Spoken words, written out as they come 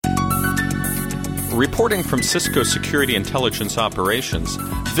Reporting from Cisco Security Intelligence Operations,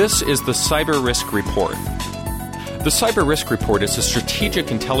 this is the Cyber Risk Report. The Cyber Risk Report is a strategic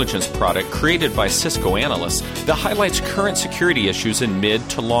intelligence product created by Cisco analysts that highlights current security issues in mid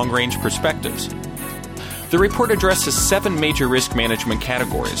to long-range perspectives. The report addresses 7 major risk management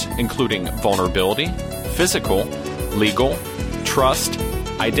categories, including vulnerability, physical, legal, trust,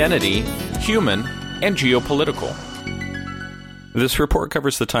 identity, human, and geopolitical. This report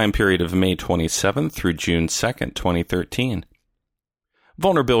covers the time period of May 27 through June 2, 2013.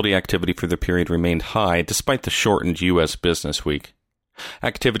 Vulnerability activity for the period remained high despite the shortened U.S. business week.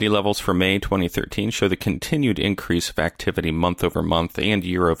 Activity levels for May 2013 show the continued increase of activity month over month and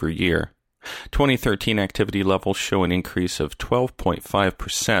year over year. 2013 activity levels show an increase of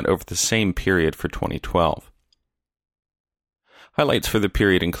 12.5% over the same period for 2012. Highlights for the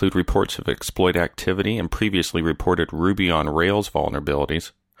period include reports of exploit activity and previously reported Ruby on Rails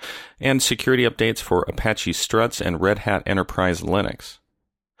vulnerabilities, and security updates for Apache Struts and Red Hat Enterprise Linux.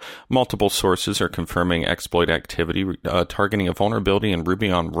 Multiple sources are confirming exploit activity targeting a vulnerability in Ruby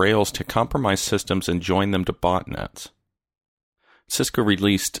on Rails to compromise systems and join them to botnets. Cisco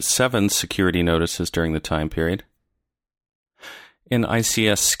released 7 security notices during the time period. In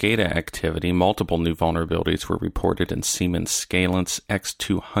ICS SCADA activity, multiple new vulnerabilities were reported in Siemens Scalance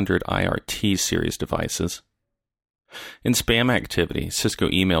X200 IRT series devices. In spam activity, Cisco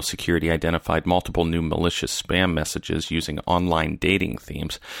Email Security identified multiple new malicious spam messages using online dating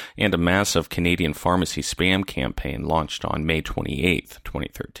themes and a massive Canadian pharmacy spam campaign launched on May 28,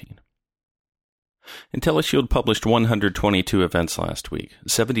 2013. IntelliShield published 122 events last week,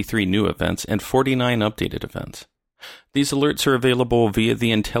 73 new events, and 49 updated events. These alerts are available via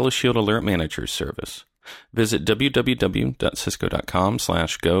the IntelliShield Alert Manager service. Visit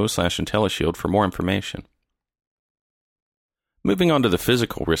www.cisco.com/go/IntelliShield for more information. Moving on to the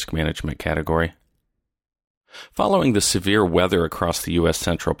physical risk management category. Following the severe weather across the U.S.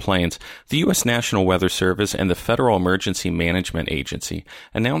 Central Plains, the U.S. National Weather Service and the Federal Emergency Management Agency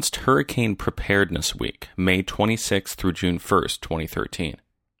announced Hurricane Preparedness Week, May 26 through June 1, 2013.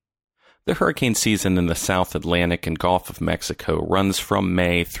 The hurricane season in the South Atlantic and Gulf of Mexico runs from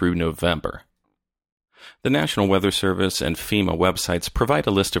May through November. The National Weather Service and FEMA websites provide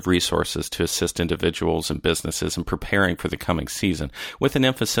a list of resources to assist individuals and businesses in preparing for the coming season, with an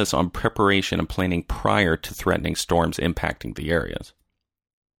emphasis on preparation and planning prior to threatening storms impacting the areas.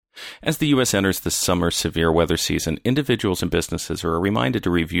 As the U.S. enters the summer severe weather season, individuals and businesses are reminded to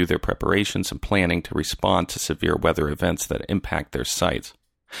review their preparations and planning to respond to severe weather events that impact their sites.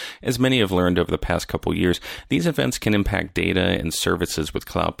 As many have learned over the past couple years, these events can impact data and services with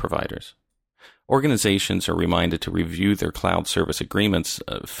cloud providers. Organizations are reminded to review their cloud service agreements,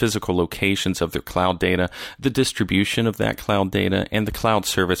 physical locations of their cloud data, the distribution of that cloud data, and the cloud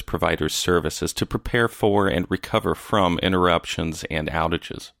service provider's services to prepare for and recover from interruptions and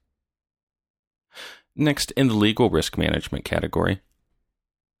outages. Next, in the legal risk management category,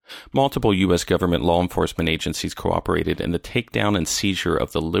 multiple U.S. government law enforcement agencies cooperated in the takedown and seizure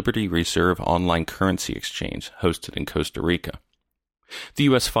of the Liberty Reserve online currency exchange hosted in Costa Rica. The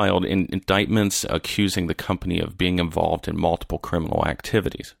U.S. filed indictments accusing the company of being involved in multiple criminal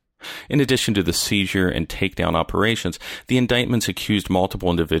activities. In addition to the seizure and takedown operations, the indictments accused multiple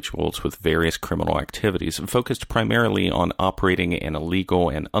individuals with various criminal activities, focused primarily on operating an illegal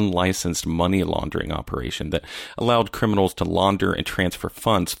and unlicensed money laundering operation that allowed criminals to launder and transfer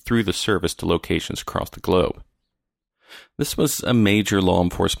funds through the service to locations across the globe. This was a major law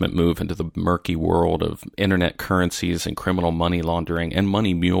enforcement move into the murky world of internet currencies and criminal money laundering and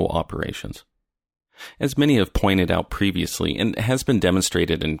money mule operations. As many have pointed out previously, and has been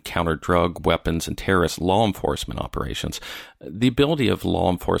demonstrated in counter-drug, weapons, and terrorist law enforcement operations, the ability of law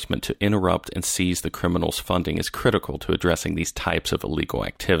enforcement to interrupt and seize the criminals' funding is critical to addressing these types of illegal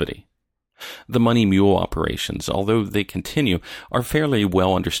activity. The money mule operations, although they continue, are fairly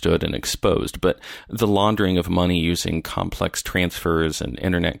well understood and exposed, but the laundering of money using complex transfers and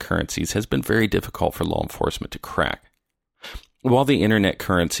internet currencies has been very difficult for law enforcement to crack. While the internet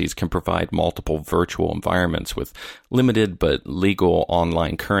currencies can provide multiple virtual environments with limited but legal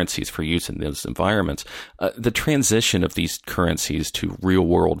online currencies for use in those environments, the transition of these currencies to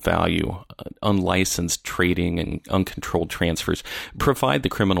real-world value, unlicensed trading, and uncontrolled transfers provide the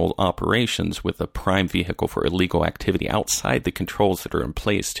criminal operations with a prime vehicle for illegal activity outside the controls that are in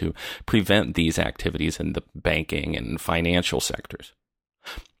place to prevent these activities in the banking and financial sectors.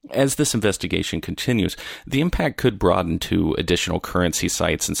 As this investigation continues, the impact could broaden to additional currency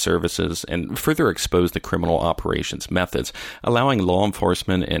sites and services and further expose the criminal operations methods, allowing law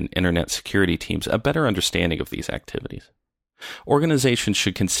enforcement and internet security teams a better understanding of these activities. Organizations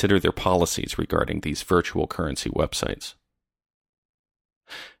should consider their policies regarding these virtual currency websites.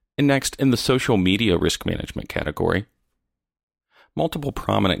 And next, in the social media risk management category, multiple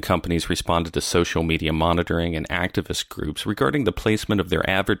prominent companies responded to social media monitoring and activist groups regarding the placement of their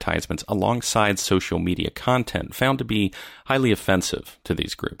advertisements alongside social media content found to be highly offensive to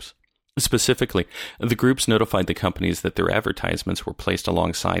these groups. Specifically, the groups notified the companies that their advertisements were placed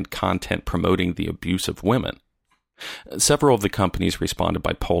alongside content promoting the abuse of women. Several of the companies responded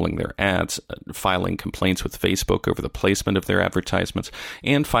by polling their ads, filing complaints with Facebook over the placement of their advertisements,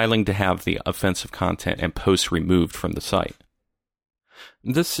 and filing to have the offensive content and posts removed from the site.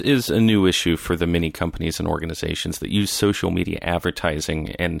 This is a new issue for the many companies and organizations that use social media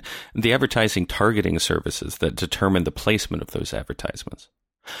advertising and the advertising targeting services that determine the placement of those advertisements.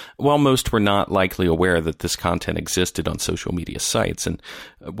 While most were not likely aware that this content existed on social media sites and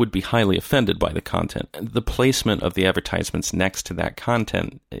would be highly offended by the content, the placement of the advertisements next to that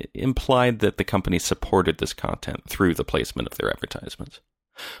content implied that the company supported this content through the placement of their advertisements.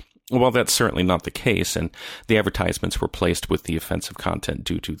 While that's certainly not the case, and the advertisements were placed with the offensive content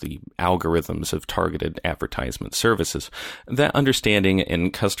due to the algorithms of targeted advertisement services, that understanding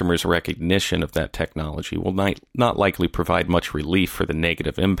and customers' recognition of that technology will not likely provide much relief for the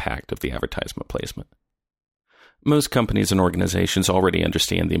negative impact of the advertisement placement. Most companies and organizations already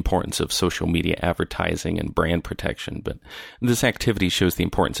understand the importance of social media advertising and brand protection, but this activity shows the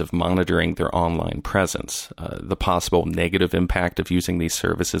importance of monitoring their online presence, the possible negative impact of using these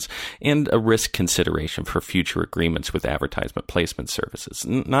services, and a risk consideration for future agreements with advertisement placement services,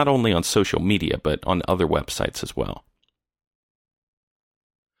 not only on social media, but on other websites as well.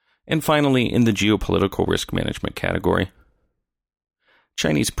 And finally, in the geopolitical risk management category,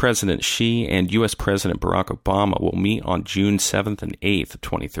 Chinese President Xi and U.S. President Barack Obama will meet on June 7th and 8th,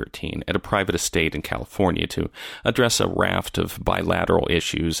 2013, at a private estate in California to address a raft of bilateral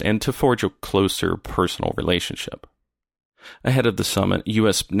issues and to forge a closer personal relationship. Ahead of the summit,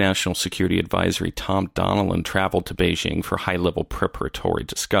 U.S. National Security Advisory Tom Donilon traveled to Beijing for high-level preparatory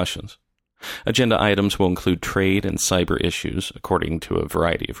discussions. Agenda items will include trade and cyber issues, according to a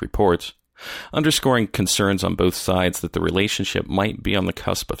variety of reports, underscoring concerns on both sides that the relationship might be on the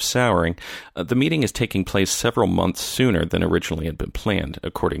cusp of souring. The meeting is taking place several months sooner than originally had been planned,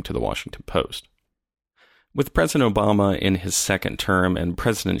 according to the Washington Post. With President Obama in his second term and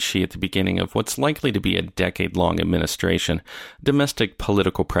President Xi at the beginning of what's likely to be a decade-long administration, domestic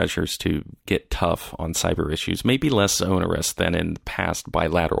political pressures to get tough on cyber issues may be less onerous than in past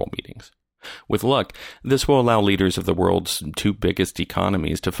bilateral meetings. With luck, this will allow leaders of the world's two biggest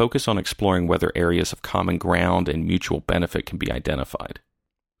economies to focus on exploring whether areas of common ground and mutual benefit can be identified.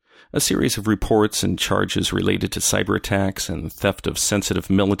 A series of reports and charges related to cyber attacks and theft of sensitive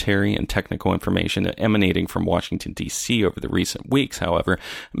military and technical information emanating from Washington, D.C. over the recent weeks, however,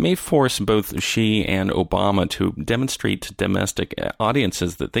 may force both Xi and Obama to demonstrate to domestic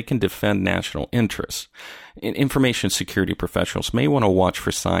audiences that they can defend national interests. Information security professionals may want to watch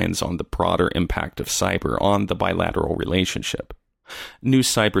for signs on the broader impact of cyber on the bilateral relationship. New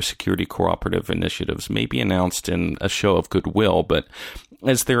cybersecurity cooperative initiatives may be announced in a show of goodwill, but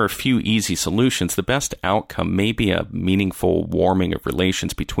as there are few easy solutions, the best outcome may be a meaningful warming of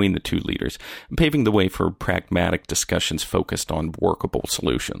relations between the two leaders, paving the way for pragmatic discussions focused on workable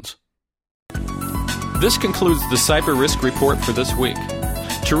solutions. This concludes the Cyber Risk Report for this week.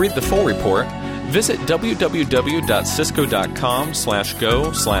 To read the full report, visit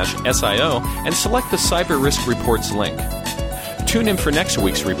www.cisco.com/go/SIO and select the Cyber Risk Reports link. Tune in for next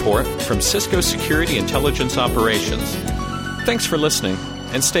week's report from Cisco Security Intelligence Operations. Thanks for listening,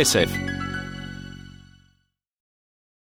 and stay safe.